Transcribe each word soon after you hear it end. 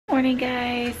morning,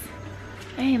 guys.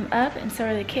 I am up and so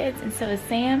are the kids and so is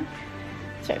Sam.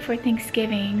 It's right before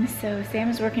Thanksgiving, so Sam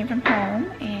is working from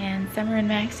home and Summer and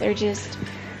Max are just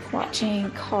watching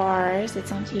Cars.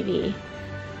 It's on TV.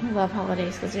 I love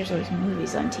holidays because there's always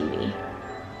movies on TV.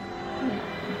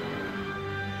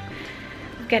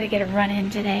 We've got to get a run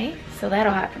in today, so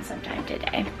that'll happen sometime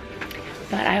today.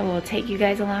 But I will take you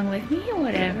guys along with me,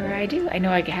 whatever I do. I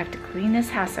know I have to clean this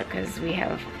house up because we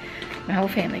have my whole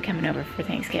family coming over for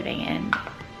Thanksgiving, and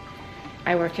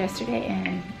I worked yesterday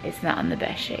and it's not in the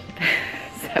best shape.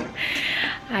 So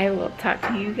I will talk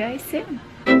to you guys soon.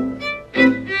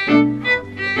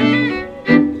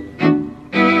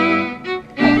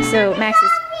 So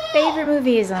Max's favorite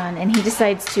movie is on, and he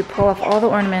decides to pull off all the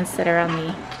ornaments that are on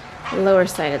the lower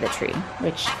side of the tree,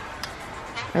 which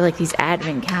are like these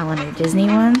advent calendar Disney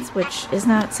ones, which is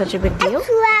not such a big deal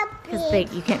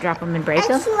because you can't drop them and break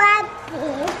them.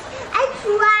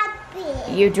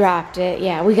 You dropped it.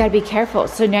 Yeah, we gotta be careful.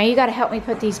 So now you gotta help me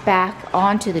put these back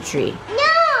onto the tree.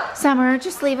 No! Summer,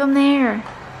 just leave them there.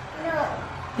 No.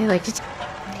 They like to...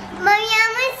 Mommy, I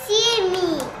wanna see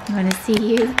me. You wanna see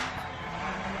you?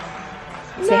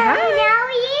 Say hi. Now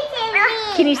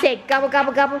you Can you say gobble,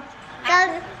 gobble, gobble?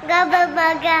 Gobble, gobble,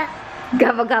 gobble.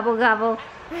 Gobble, gobble, gobble.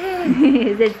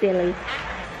 Is it silly?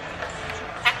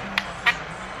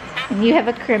 And you have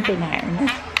a crimping iron.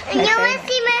 And you wanna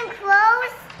see my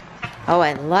clothes? Oh,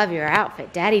 I love your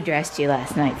outfit. Daddy dressed you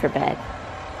last night for bed.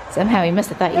 Somehow he must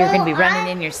have thought you were going to be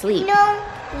running in your sleep. No,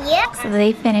 yeah. So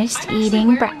they finished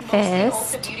eating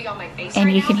breakfast.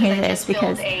 And you can hear this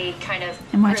because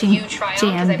I'm watching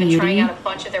Jam Beauty. I'll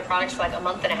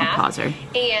pause her.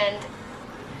 And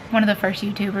one of the first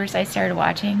YouTubers I started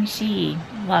watching, she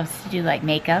loves to do like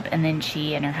makeup, and then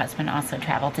she and her husband also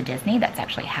travel to Disney. That's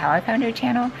actually how I found her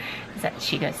channel, is that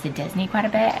she goes to Disney quite a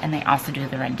bit, and they also do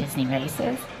the run Disney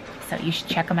races. So you should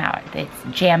check them out. It's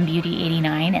Jam Beauty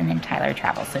 89 and then Tyler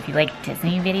Travels. So if you like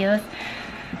Disney videos,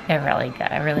 they're really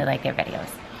good. I really like their videos.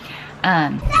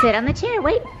 Sit on the chair,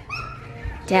 wait.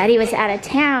 Daddy was out of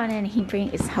town and he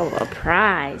brings his whole little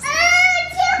prize.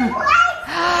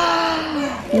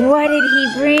 What did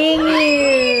he bring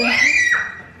you?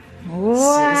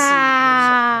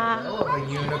 Wow. A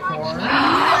unicorn.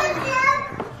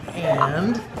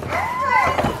 And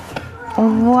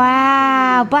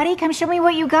wow, buddy, come show me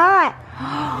what you got.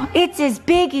 It's as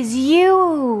big as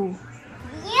you.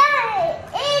 Yeah,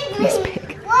 It's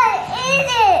big. What is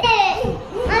it?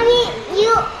 Mommy,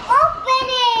 you open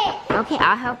it. Okay,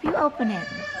 I'll help you open it.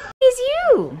 It's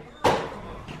you.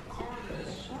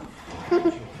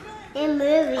 It's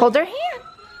moving. Hold her hand.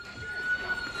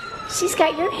 She's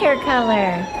got your hair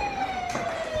color.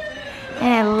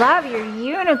 And I love your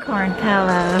unicorn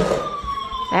pillow.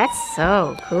 That's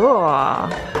so cool.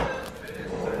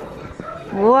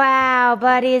 Wow,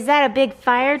 buddy, is that a big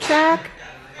fire truck?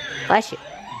 Bless you.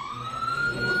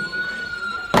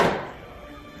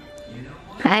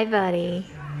 Hi, buddy.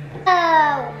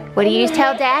 Oh. What do you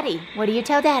tell Daddy? What do you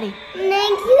tell Daddy?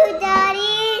 Thank you,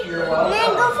 Daddy. you're welcome.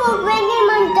 Thank you for bringing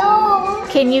my doll.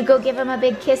 Can you go give him a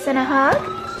big kiss and a hug?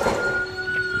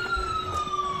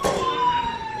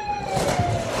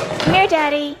 Come here,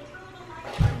 Daddy.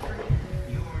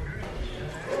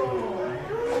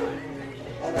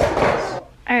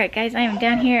 Alright guys, I am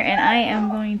down here and I am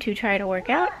going to try to work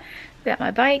out. Got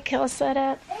my bike all set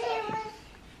up.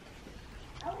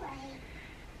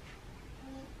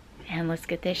 And let's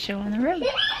get this show on the road.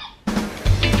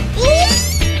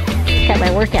 Got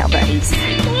my workout buddies.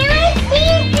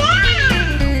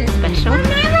 Special.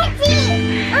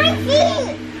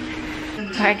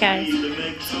 Alright guys,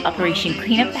 Operation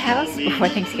Clean Up the House before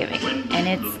Thanksgiving. And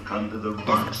it's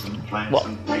disgusting. Well,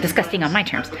 disgusting on my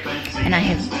terms. And I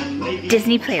have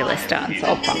Disney playlist on, so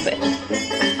I'll pop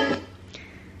it.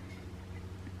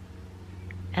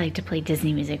 I like to play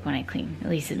Disney music when I clean. At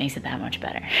least it makes it that much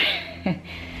better.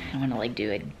 I want to like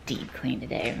do a deep clean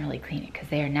today and really clean it because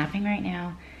they are napping right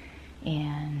now.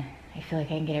 And I feel like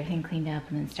I can get everything cleaned up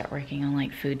and then start working on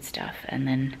like food stuff. And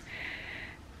then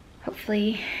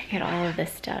hopefully get all of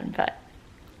this done, but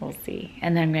we'll see.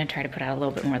 And then I'm gonna try to put out a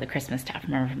little bit more of the Christmas stuff,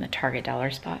 remember from the Target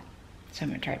dollar spot. So I'm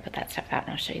gonna try to put that stuff out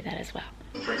and I'll show you that as well.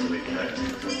 Prickly pear.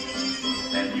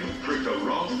 And you prick a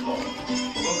wrong paw.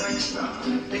 Well, next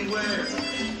time, beware.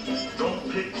 Don't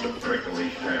pick the prickly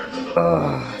pear.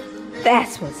 Oh,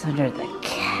 that's what's under the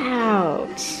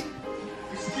couch.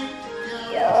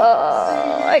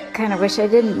 Oh, I kind of wish I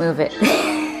didn't move it.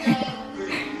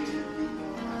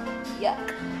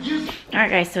 Yuck. All right,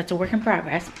 guys, so it's a work in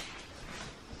progress.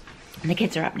 And the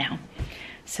kids are up now.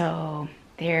 So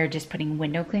they're just putting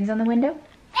window cleans on the window.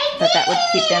 Thought that would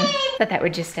keep them, thought that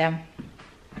would just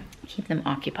keep them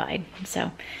occupied.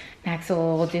 So Max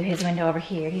will do his window over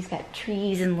here. He's got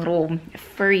trees and little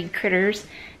furry critters.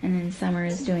 And then Summer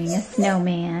is doing a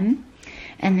snowman.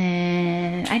 And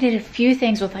then I did a few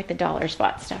things with like the dollar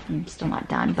spot stuff. I'm still not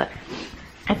done, but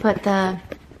I put the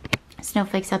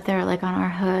snowflakes up there like on our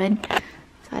hood.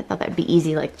 So I thought that'd be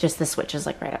easy, like just the switch is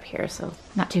like right up here, so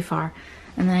not too far.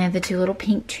 And then I have the two little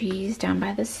pink trees down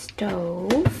by the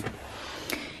stove.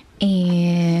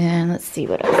 And let's see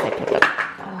what else I put up.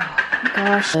 Oh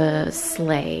gosh, the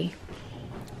sleigh.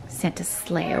 Sent a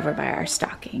sleigh over by our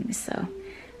stockings, so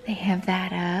they have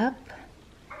that up.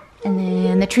 And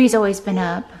then the tree's always been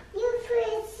up.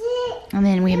 And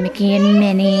then we have Mickey and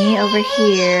Minnie over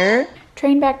here.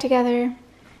 Train back together.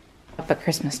 But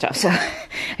Christmas stuff, so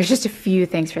there's just a few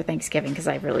things for Thanksgiving because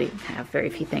I really have very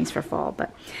few things for fall.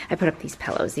 But I put up these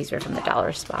pillows. These are from the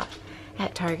dollar spot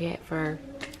at Target for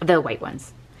the white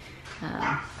ones.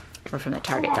 Or from the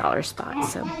Target dollar spot.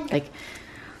 So like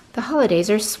the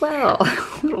holidays are swell.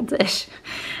 Little dish.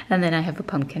 And then I have a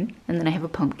pumpkin. And then I have a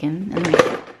pumpkin. And then I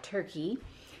have a turkey.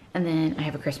 And then I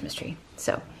have a Christmas tree.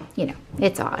 So, you know,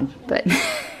 it's odd, but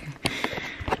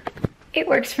it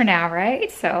works for now, right?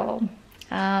 So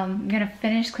I'm gonna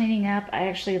finish cleaning up. I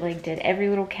actually like did every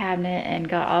little cabinet and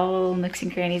got all the little nooks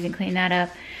and crannies and cleaned that up.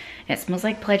 It smells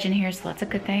like pledge in here, so that's a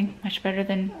good thing. Much better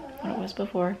than what it was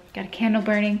before. Got a candle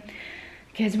burning.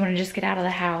 Kids want to just get out of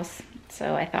the house.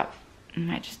 So I thought I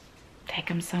might just take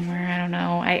them somewhere. I don't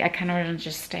know. I kind of want to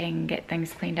just stay and get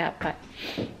things cleaned up, but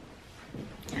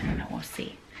I don't know, we'll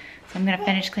see. So I'm gonna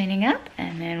finish cleaning up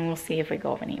and then we'll see if we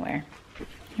go anywhere.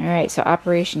 All right, so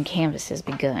Operation Canvas has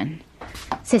begun.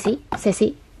 Sissy,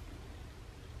 Sissy,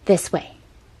 this way.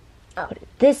 Oh,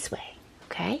 this way,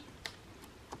 okay?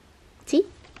 See?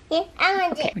 Yeah, I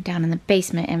want Okay, we're down in the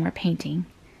basement and we're painting.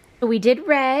 So we did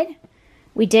red,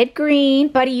 we did green.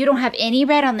 Buddy, you don't have any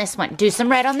red on this one. Do some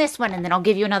red on this one and then I'll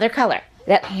give you another color.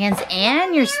 That hands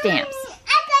and your stamps.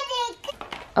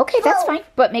 Okay, that's fine,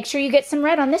 but make sure you get some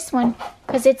red on this one,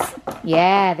 because it's,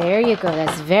 yeah, there you go,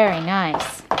 that's very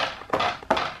nice.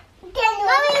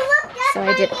 So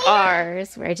I did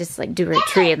ours, where I just like do a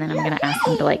tree, and then I'm going to ask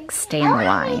them to like stay in the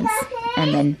lines,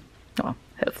 and then, well,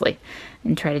 hopefully,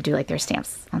 and try to do like their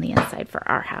stamps on the inside for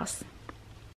our house.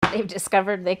 They've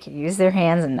discovered they can use their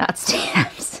hands and not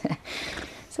stamps.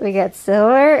 So we got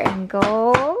silver and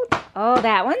gold. Oh,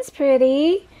 that one's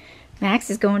pretty. Max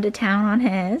is going to town on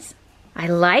his. I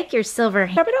like your silver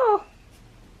hair. Rub it all.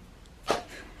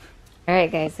 Alright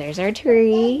guys, there's our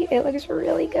tree. It looks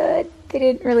really good. They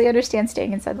didn't really understand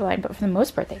staying inside the line, but for the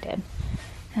most part they did.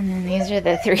 And then these are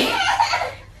the 3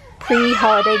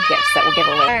 pre-holiday gifts that we'll give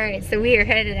away. Alright, so we are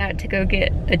headed out to go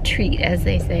get a treat, as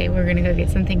they say. We're gonna go get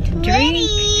something to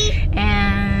drink.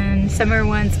 And Summer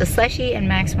wants a slushie and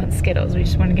Max wants Skittles. We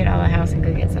just want to get out of the house and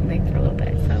go get something for a little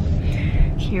bit. So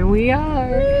here we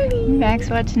are. Max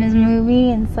watching his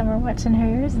movie and Summer watching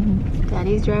hers, and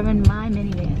Daddy's driving my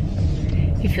minivan.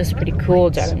 He feels pretty cool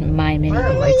driving my minivan. Why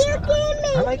are the lights not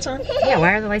on? Are lights on? Yeah,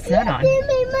 why are the lights not on?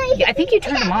 Yeah, I think you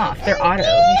turned them off. They're auto.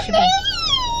 They should be.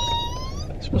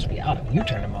 It's supposed to be auto. You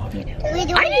turn them off. You know. I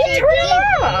didn't turn them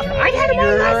off. I had them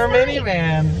on last night.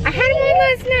 Minivan. I had them on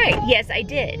last night. Yes, I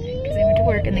did. Because I went to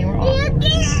work and they were off.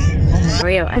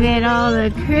 Look at all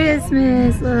the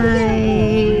Christmas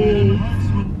lights.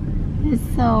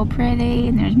 It's so pretty,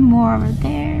 and there's more over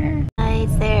there.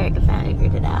 Lights there, I finally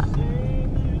figured it out.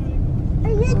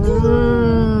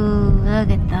 Ooh, look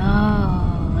at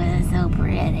those. It's so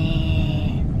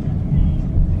pretty.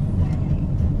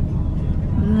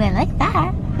 Ooh, I like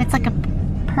that. It's like a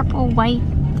purple, white,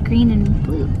 green, and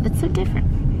blue. It's so different.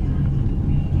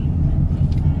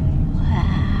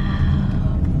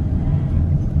 Wow.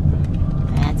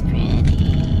 That's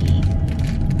pretty.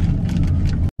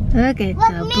 Look at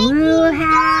the blue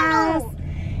house.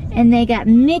 And they got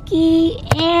Mickey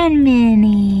and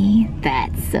Minnie.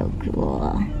 That's so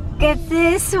cool. Look at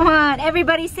this one.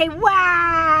 Everybody say, wow.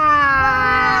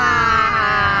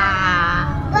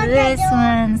 This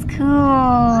one's cool.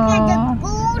 Look at the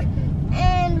blue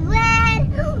and red.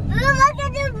 Look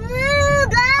at the blue,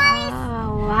 guys.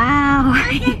 Oh, wow.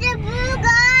 Look at the blue,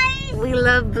 guys. We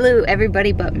love blue.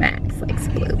 Everybody but Max likes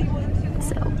blue.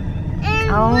 So,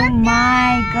 And oh look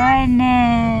my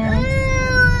goodness. Ooh.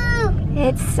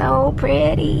 It's so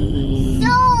pretty.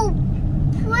 So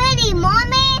pretty,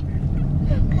 Mommy.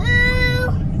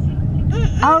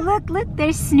 Oh, look,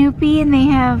 there's Snoopy, and they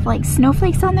have like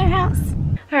snowflakes on their house.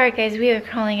 All right, guys, we are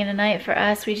calling it a night for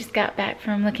us. We just got back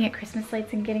from looking at Christmas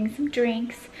lights and getting some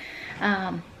drinks.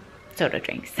 soda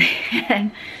drinks.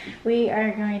 And we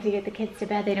are going to get the kids to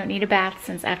bed. They don't need a bath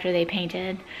since after they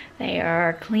painted, they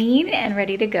are clean and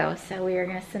ready to go. So we are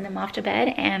gonna send them off to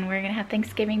bed, and we're gonna have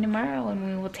Thanksgiving tomorrow, and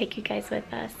we will take you guys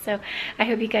with us. So I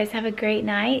hope you guys have a great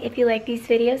night. If you like these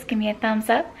videos, give me a thumbs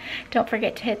up. Don't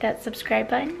forget to hit that subscribe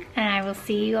button, and I will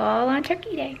see you all on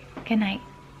Turkey Day. Good night.